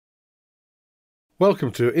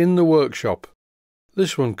Welcome to In the Workshop.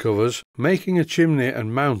 This one covers making a chimney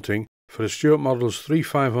and mounting for a Stuart Models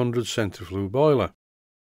 3500 centre flue boiler.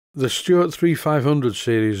 The Stuart 3500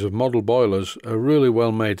 series of model boilers are really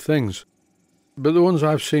well made things, but the ones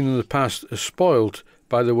I've seen in the past are spoilt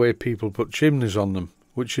by the way people put chimneys on them,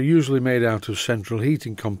 which are usually made out of central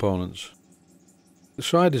heating components.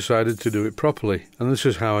 So I decided to do it properly, and this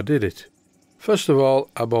is how I did it. First of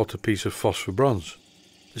all, I bought a piece of phosphor bronze.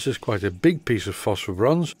 This is quite a big piece of phosphor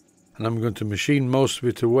bronze, and I'm going to machine most of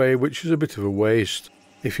it away, which is a bit of a waste.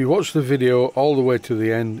 If you watch the video all the way to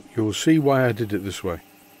the end, you will see why I did it this way.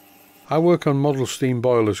 I work on model steam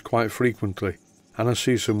boilers quite frequently, and I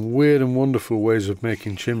see some weird and wonderful ways of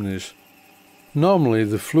making chimneys. Normally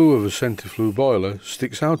the flue of a centre flue boiler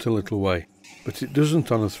sticks out a little way, but it doesn't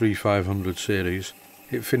on a 3500 series.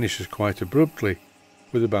 It finishes quite abruptly,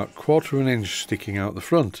 with about 1/4 of an inch sticking out the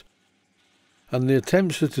front. And the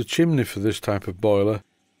attempts at a chimney for this type of boiler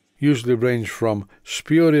usually range from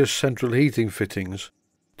spurious central heating fittings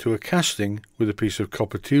to a casting with a piece of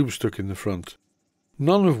copper tube stuck in the front,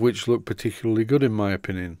 none of which look particularly good in my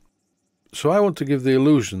opinion. So I want to give the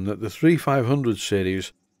illusion that the 3500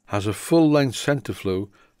 series has a full-length centre flue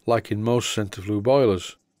like in most centre flue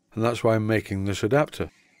boilers, and that's why I'm making this adapter.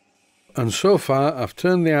 And so far I've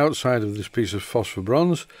turned the outside of this piece of phosphor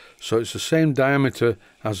bronze so it's the same diameter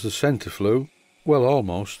as the centre flue, well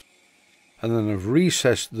almost, and then I've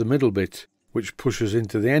recessed the middle bit which pushes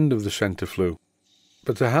into the end of the centre flue,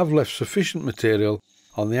 but I have left sufficient material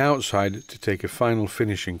on the outside to take a final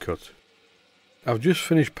finishing cut. I've just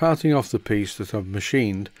finished parting off the piece that I've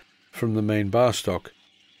machined from the main bar stock,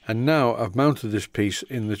 and now I've mounted this piece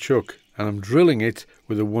in the chuck and I'm drilling it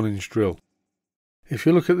with a 1-inch drill. If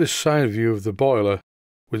you look at this side view of the boiler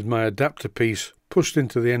with my adapter piece pushed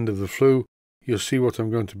into the end of the flue, you'll see what I'm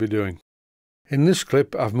going to be doing. In this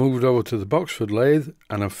clip I've moved over to the Boxford lathe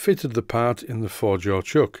and I've fitted the part in the 4-jaw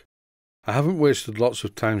chuck. I haven't wasted lots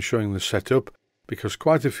of time showing the setup because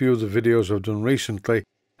quite a few of the videos I've done recently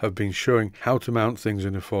have been showing how to mount things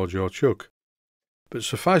in a 4-jaw chuck. But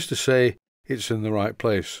suffice to say, it's in the right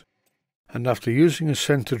place. And after using a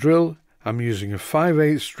centre drill, I'm using a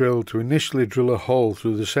 5/8 drill to initially drill a hole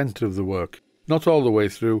through the centre of the work, not all the way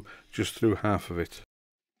through, just through half of it.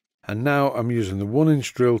 And now I'm using the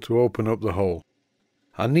 1-inch drill to open up the hole.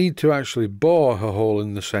 I need to actually bore a hole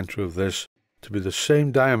in the centre of this to be the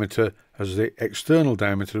same diameter as the external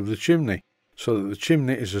diameter of the chimney, so that the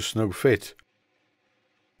chimney is a snug fit.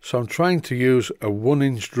 So I'm trying to use a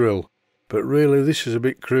 1-inch drill, but really this is a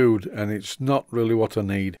bit crude and it's not really what I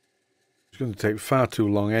need. It's going to take far too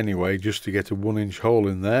long anyway just to get a 1-inch hole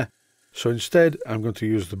in there, so instead I'm going to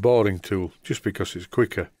use the boring tool just because it's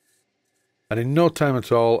quicker. And in no time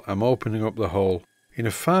at all I'm opening up the hole, in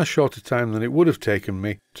a far shorter time than it would have taken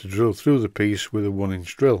me to drill through the piece with a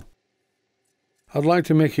 1-inch drill. I'd like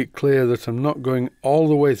to make it clear that I'm not going all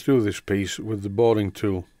the way through this piece with the boring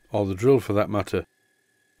tool, or the drill for that matter.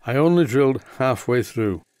 I only drilled halfway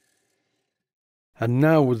through. And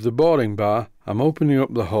now with the boring bar I'm opening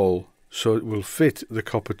up the hole so it will fit the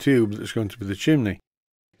copper tube that's going to be the chimney.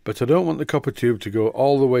 But I don't want the copper tube to go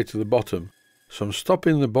all the way to the bottom, so I'm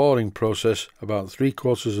stopping the boring process about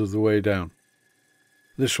 3/4 of the way down.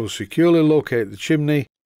 This will securely locate the chimney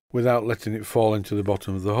without letting it fall into the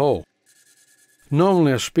bottom of the hole.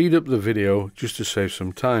 Normally I speed up the video just to save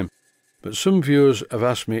some time, but some viewers have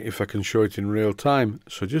asked me if I can show it in real time,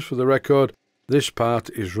 so just for the record, this part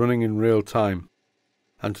is running in real time.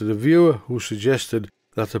 And to the viewer who suggested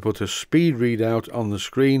that I put a speed readout on the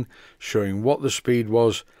screen showing what the speed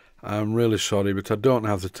was, I'm really sorry, but I don't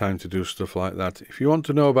have the time to do stuff like that. If you want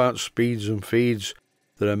to know about speeds and feeds,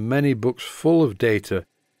 there are many books full of data,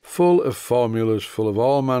 full of formulas, full of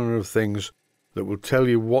all manner of things that will tell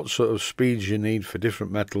you what sort of speeds you need for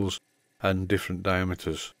different metals and different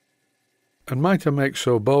diameters. And might I make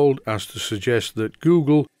so bold as to suggest that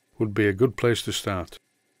Google would be a good place to start.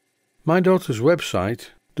 My daughter's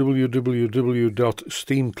website,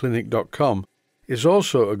 www.steamclinic.com, is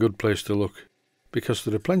also a good place to look, because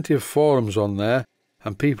there are plenty of forums on there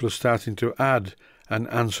and people are starting to add and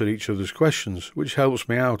answer each other's questions, which helps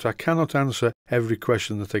me out. I cannot answer every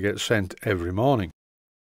question that I get sent every morning.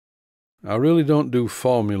 I really don't do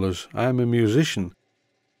formulas. I'm a musician.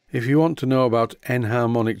 If you want to know about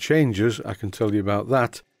enharmonic changes, I can tell you about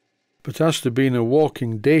that. But as to being a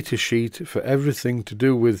walking data sheet for everything to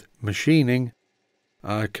do with machining,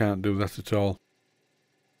 I can't do that at all.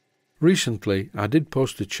 Recently, I did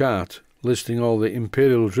post a chart listing all the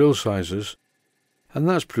imperial drill sizes, and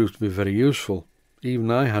that's proved to be very useful.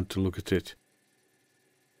 Even I had to look at it.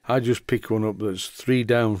 I just pick one up that's 3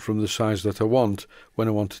 down from the size that I want when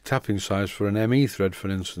I want a tapping size for an ME thread, for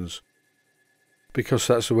instance. Because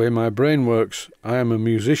that's the way my brain works. I am a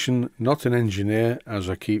musician, not an engineer, as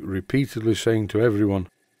I keep repeatedly saying to everyone.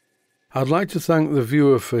 I'd like to thank the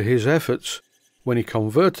viewer for his efforts when he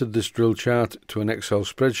converted this drill chart to an Excel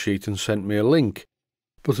spreadsheet and sent me a link.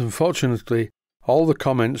 But unfortunately, all the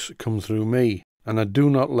comments come through me, and I do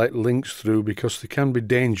not let links through because they can be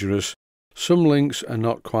dangerous. Some links are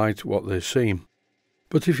not quite what they seem.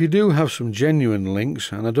 But if you do have some genuine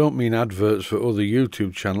links, and I don't mean adverts for other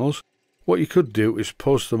YouTube channels, what you could do is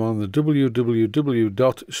post them on the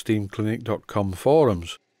www.steamclinic.com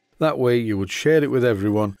forums. That way you would share it with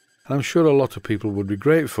everyone, and I'm sure a lot of people would be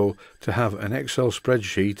grateful to have an Excel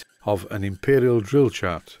spreadsheet of an imperial drill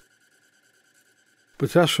chart.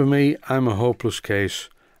 But as for me, I'm a hopeless case.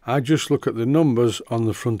 I just look at the numbers on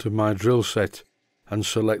the front of my drill set and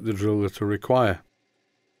select the drill that I require.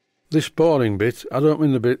 This boring bit, I don't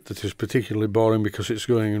mean the bit that is particularly boring because it's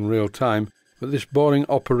going in real time, but this boring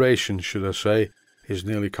operation, should I say, is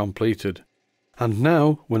nearly completed. And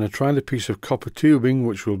now, when I try the piece of copper tubing,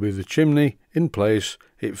 which will be the chimney, in place,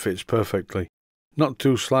 it fits perfectly. Not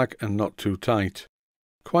too slack and not too tight.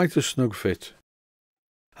 Quite a snug fit.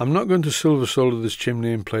 I'm not going to silver solder this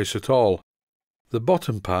chimney in place at all. The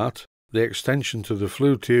bottom part, the extension to the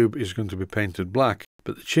flue tube, is going to be painted black,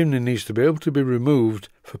 but the chimney needs to be able to be removed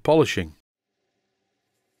for polishing.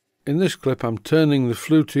 In this clip I'm turning the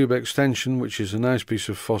flue tube extension, which is a nice piece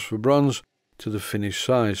of phosphor bronze, to the finished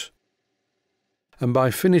size. And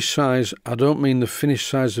by finished size I don't mean the finished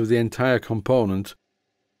size of the entire component,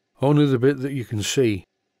 only the bit that you can see.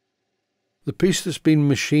 The piece that's been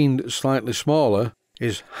machined slightly smaller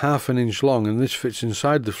is 1/2 inch long, and this fits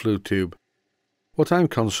inside the flue tube. What I'm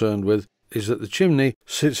concerned with is that the chimney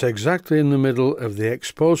sits exactly in the middle of the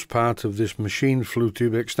exposed part of this machined flue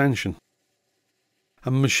tube extension.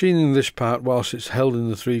 I'm machining this part whilst it's held in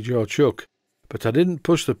the 3-jaw chuck, but I didn't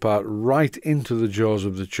push the part right into the jaws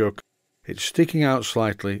of the chuck. It's sticking out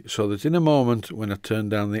slightly so that in a moment, when I turn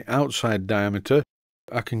down the outside diameter,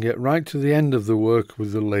 I can get right to the end of the work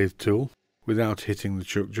with the lathe tool without hitting the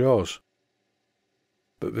chuck jaws.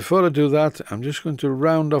 But before I do that, I'm just going to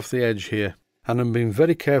round off the edge here, and I'm being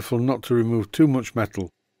very careful not to remove too much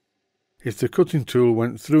metal. If the cutting tool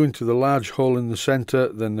went through into the large hole in the centre,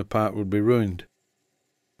 then the part would be ruined.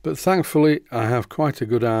 But thankfully I have quite a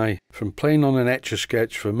good eye from playing on an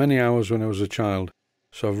Etch-a-Sketch for many hours when I was a child,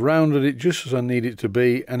 so I've rounded it just as I need it to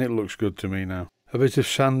be, and it looks good to me now. A bit of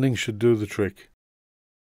sanding should do the trick.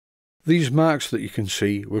 These marks that you can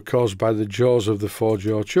see were caused by the jaws of the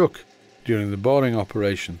 4-jaw chuck during the boring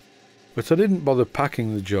operation, but I didn't bother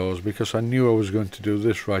packing the jaws because I knew I was going to do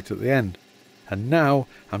this right at the end. And now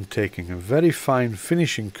I'm taking a very fine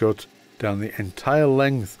finishing cut down the entire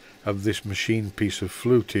length of this machined piece of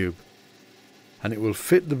flue tube, and it will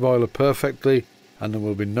fit the boiler perfectly, and there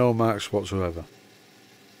will be no marks whatsoever.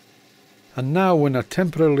 And now when I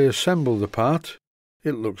temporarily assemble the part,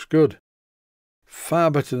 it looks good.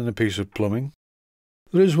 Far better than a piece of plumbing.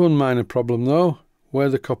 There is one minor problem though. Where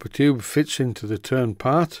the copper tube fits into the turn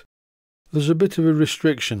part, there's a bit of a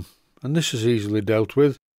restriction, and this is easily dealt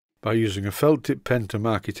with by using a felt tip pen to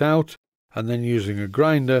mark it out, and then using a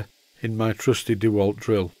grinder in my trusty DeWalt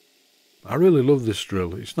drill. I really love this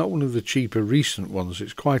drill. It's not one of the cheaper recent ones,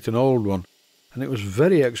 it's quite an old one, and it was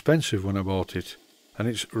very expensive when I bought it, and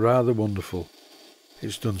it's rather wonderful.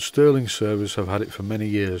 It's done sterling service. I've had it for many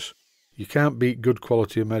years. You can't beat good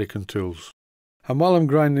quality American tools. And while I'm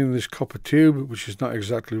grinding this copper tube, which is not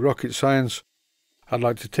exactly rocket science, I'd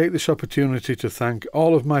like to take this opportunity to thank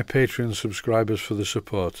all of my Patreon subscribers for the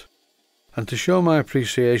support. And to show my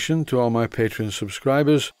appreciation to all my Patreon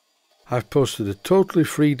subscribers, I've posted a totally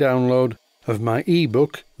free download of my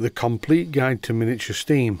ebook, The Complete Guide to Miniature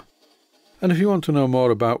Steam. And if you want to know more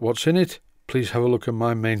about what's in it, please have a look at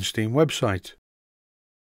my main Steam website.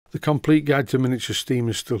 The Complete Guide to Miniature Steam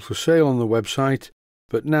is still for sale on the website,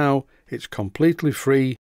 but now it's completely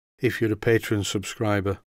free if you're a Patreon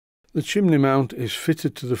subscriber. The chimney mount is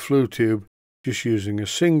fitted to the flue tube just using a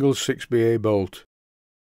single 6BA bolt.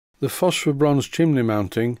 The phosphor bronze chimney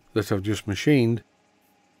mounting that I've just machined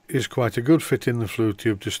is quite a good fit in the flue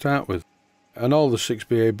tube to start with, and all the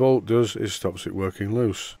 6BA bolt does is stops it working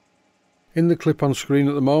loose. In the clip on screen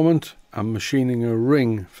at the moment, I'm machining a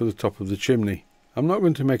ring for the top of the chimney. I'm not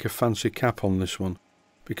going to make a fancy cap on this one,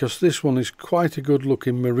 because this one is quite a good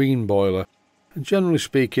looking marine boiler, and generally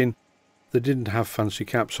speaking they didn't have fancy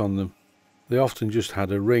caps on them. They often just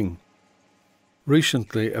had a ring.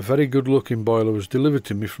 Recently a very good looking boiler was delivered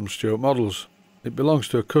to me from Stuart Models. It belongs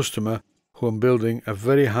to a customer who I'm building a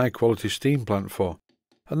very high quality steam plant for.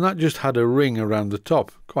 and that just had a ring around the top,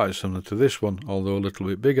 quite similar to this one, although a little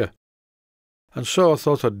bit bigger. And so I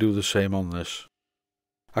thought I'd do the same on this.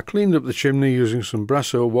 I cleaned up the chimney using some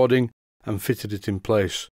Brasso wadding and fitted it in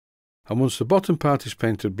place. And once the bottom part is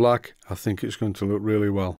painted black, I think it's going to look really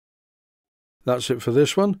well. That's it for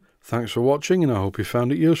this one. Thanks for watching, and I hope you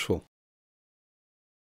found it useful.